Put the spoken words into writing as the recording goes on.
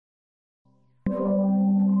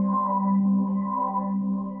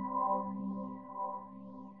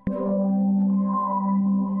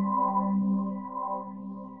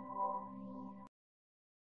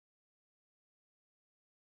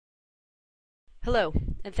Hello,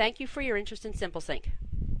 and thank you for your interest in SimpleSync.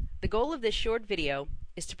 The goal of this short video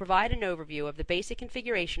is to provide an overview of the basic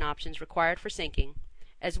configuration options required for syncing,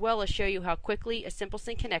 as well as show you how quickly a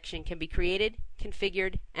SimpleSync connection can be created,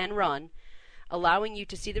 configured, and run, allowing you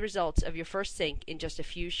to see the results of your first sync in just a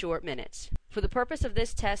few short minutes. For the purpose of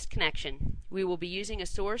this test connection, we will be using a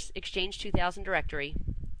source Exchange 2000 directory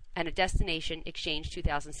and a destination Exchange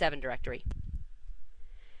 2007 directory.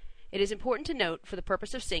 It is important to note, for the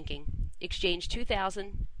purpose of syncing, Exchange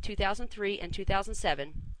 2000, 2003, and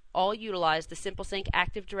 2007 all utilize the SimpleSync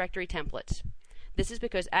Active Directory templates. This is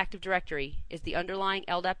because Active Directory is the underlying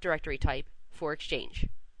LDAP directory type for Exchange.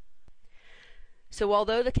 So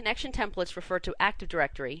although the connection templates refer to Active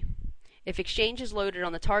Directory, if Exchange is loaded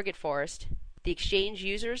on the target forest, the Exchange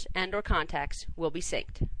users and/or contacts will be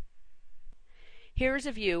synced. Here is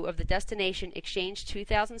a view of the destination Exchange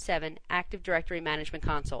 2007 Active Directory Management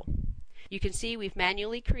Console. You can see we've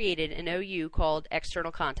manually created an OU called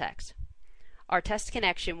External Contacts. Our test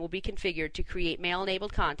connection will be configured to create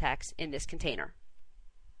mail-enabled contacts in this container.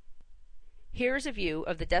 Here is a view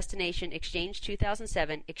of the destination Exchange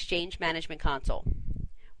 2007 Exchange Management Console.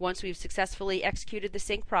 Once we've successfully executed the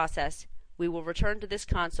sync process, we will return to this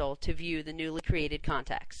console to view the newly created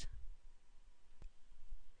contacts.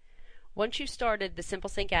 Once you've started the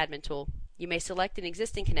SimpleSync admin tool, you may select an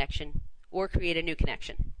existing connection or create a new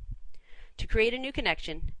connection. To create a new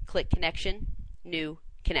connection, click Connection, New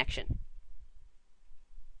Connection.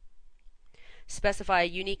 Specify a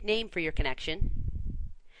unique name for your connection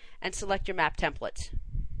and select your map templates.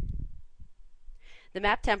 The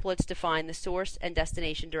map templates define the source and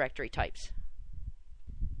destination directory types.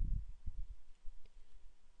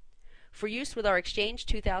 For use with our Exchange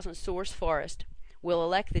 2000 source forest, we'll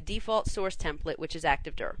elect the default source template, which is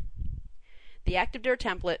ActiveDir. The ActiveDir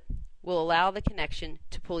template will allow the connection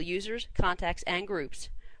to pull users, contacts, and groups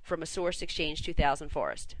from a source Exchange 2000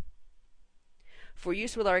 forest. For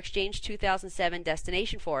use with our Exchange 2007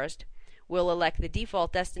 destination forest, we'll elect the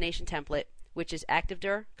default destination template, which is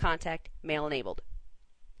ActiveDir Contact Mail Enabled.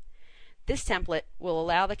 This template will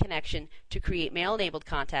allow the connection to create mail-enabled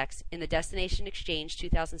contacts in the destination Exchange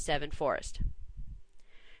 2007 forest.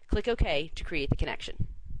 Click OK to create the connection.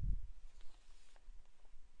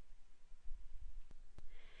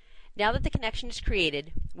 Now that the connection is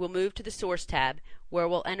created, we'll move to the Source tab, where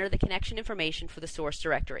we'll enter the connection information for the source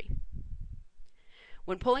directory.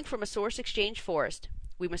 When pulling from a source Exchange forest,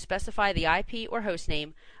 we must specify the IP or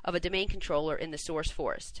hostname of a domain controller in the source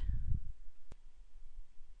forest.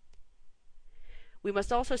 We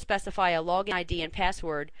must also specify a login ID and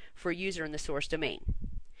password for a user in the source domain.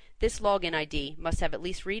 This login ID must have at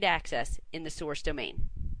least read access in the source domain.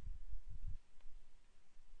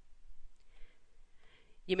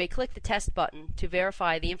 You may click the Test button to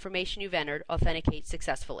verify the information you've entered authenticates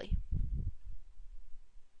successfully.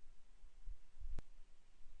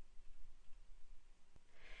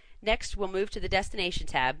 Next, we'll move to the Destination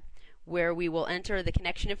tab, where we will enter the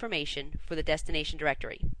connection information for the destination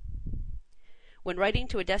directory. When writing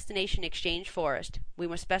to a destination Exchange forest, we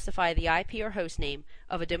must specify the IP or hostname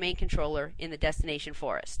of a domain controller in the destination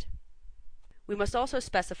forest. We must also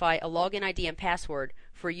specify a login ID and password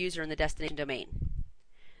for a user in the destination domain.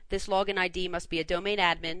 This login ID must be a domain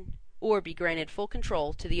admin or be granted full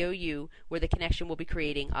control to the OU where the connection will be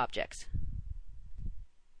creating objects.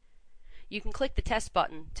 You can click the Test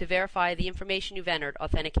button to verify the information you've entered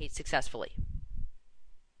authenticates successfully.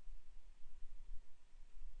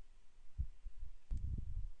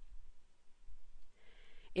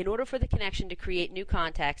 In order for the connection to create new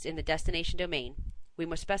contacts in the destination domain, we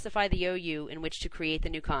must specify the OU in which to create the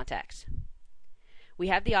new contacts. We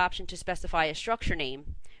have the option to specify a structure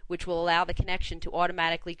name, which will allow the connection to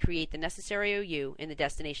automatically create the necessary OU in the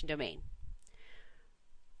destination domain.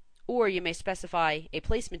 Or you may specify a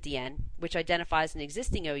placement DN, which identifies an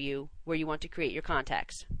existing OU where you want to create your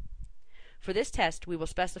contacts. For this test, we will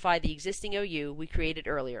specify the existing OU we created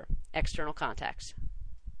earlier, External Contacts.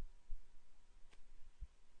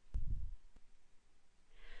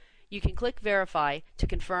 You can click Verify to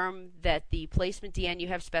confirm that the placement DN you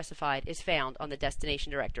have specified is found on the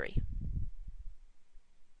destination directory.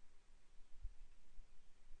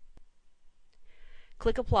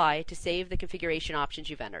 Click Apply to save the configuration options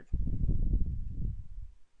you've entered.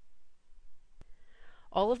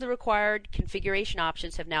 All of the required configuration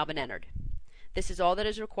options have now been entered. This is all that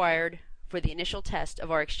is required for the initial test of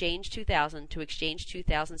our Exchange 2000 to Exchange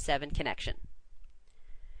 2007 connection.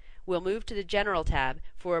 We'll move to the General tab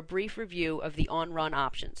for a brief review of the on-run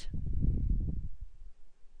options.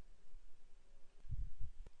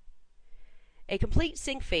 A complete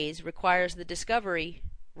sync phase requires the discovery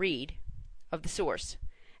read of the source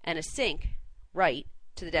and a sync write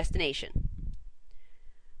to the destination.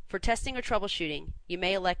 For testing or troubleshooting, you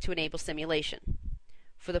may elect to enable simulation.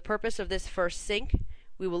 For the purpose of this first sync,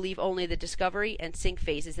 we will leave only the discovery and sync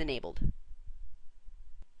phases enabled.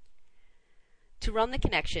 To run the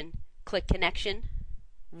connection, click Connection,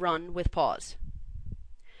 Run with pause.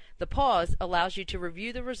 The pause allows you to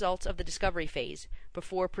review the results of the discovery phase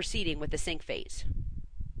before proceeding with the sync phase.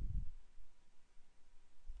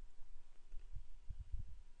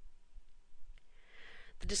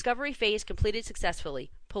 The discovery phase completed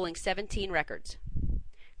successfully, pulling 17 records.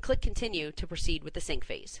 Click Continue to proceed with the sync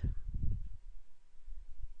phase.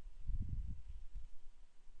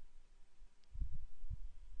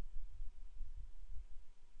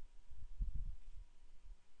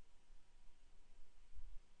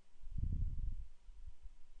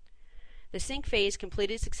 The sync phase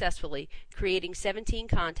completed successfully, creating 17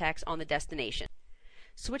 contacts on the destination.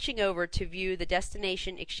 Switching over to view the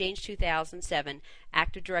Destination Exchange 2007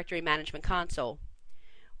 Active Directory Management Console,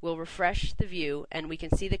 we'll refresh the view and we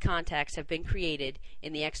can see the contacts have been created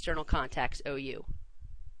in the External Contacts OU.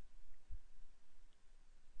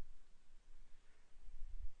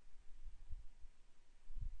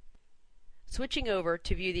 Switching over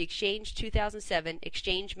to view the Exchange 2007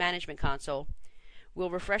 Exchange Management Console, we'll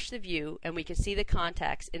refresh the view and we can see the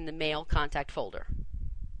contacts in the Mail Contact folder.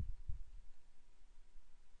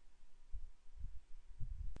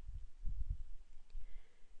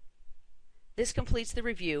 This completes the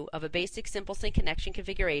review of a basic Simple Sync connection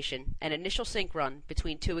configuration and initial sync run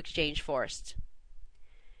between two Exchange forests.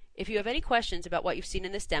 If you have any questions about what you've seen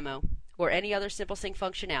in this demo, or any other Simple Sync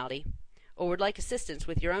functionality, or would like assistance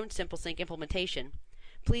with your own Simple Sync implementation,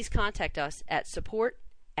 please contact us at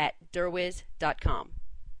support@derwiz.com.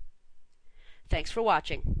 Thanks for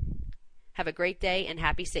watching. Have a great day and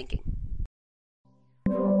happy syncing.